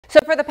So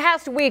for the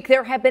past week,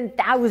 there have been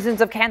thousands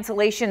of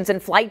cancellations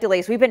and flight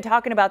delays. We've been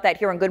talking about that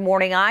here on Good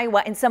Morning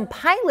Iowa, and some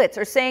pilots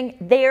are saying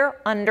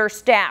they're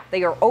understaffed.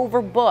 They are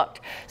overbooked.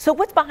 So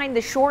what's behind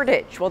the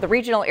shortage? Well, the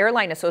Regional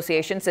Airline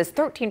Association says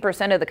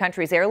 13% of the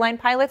country's airline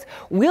pilots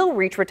will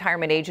reach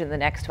retirement age in the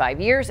next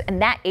 5 years,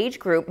 and that age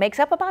group makes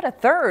up about a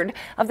third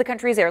of the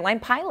country's airline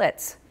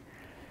pilots.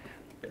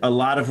 A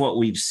lot of what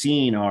we've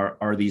seen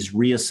are these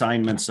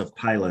reassignments of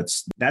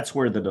pilots. That's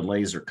where the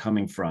delays are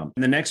coming from.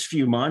 In the next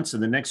few months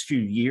and the next few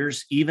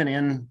years,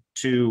 even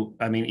through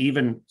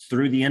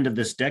the end of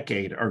this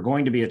decade, are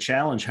going to be a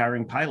challenge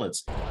hiring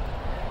pilots.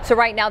 So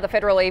right now, the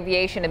Federal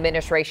Aviation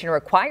Administration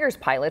requires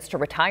pilots to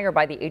retire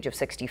by the age of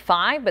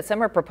 65, but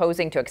some are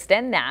proposing to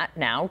extend that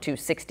now to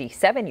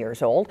 67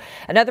 years old.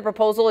 Another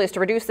proposal is to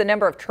reduce the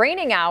number of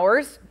training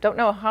hours. Don't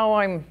know how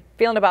I'm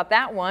feeling about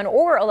that one,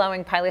 or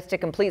allowing pilots to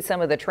complete some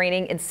of the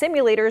training in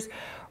simulators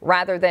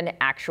rather than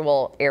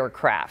actual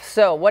aircraft.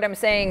 So what I'm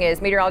saying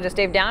is, meteorologist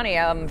Dave Downey,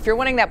 if you're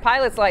wanting that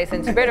pilot's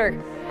license, you better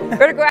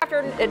go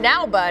after it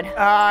now, bud.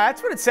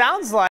 That's what it sounds like.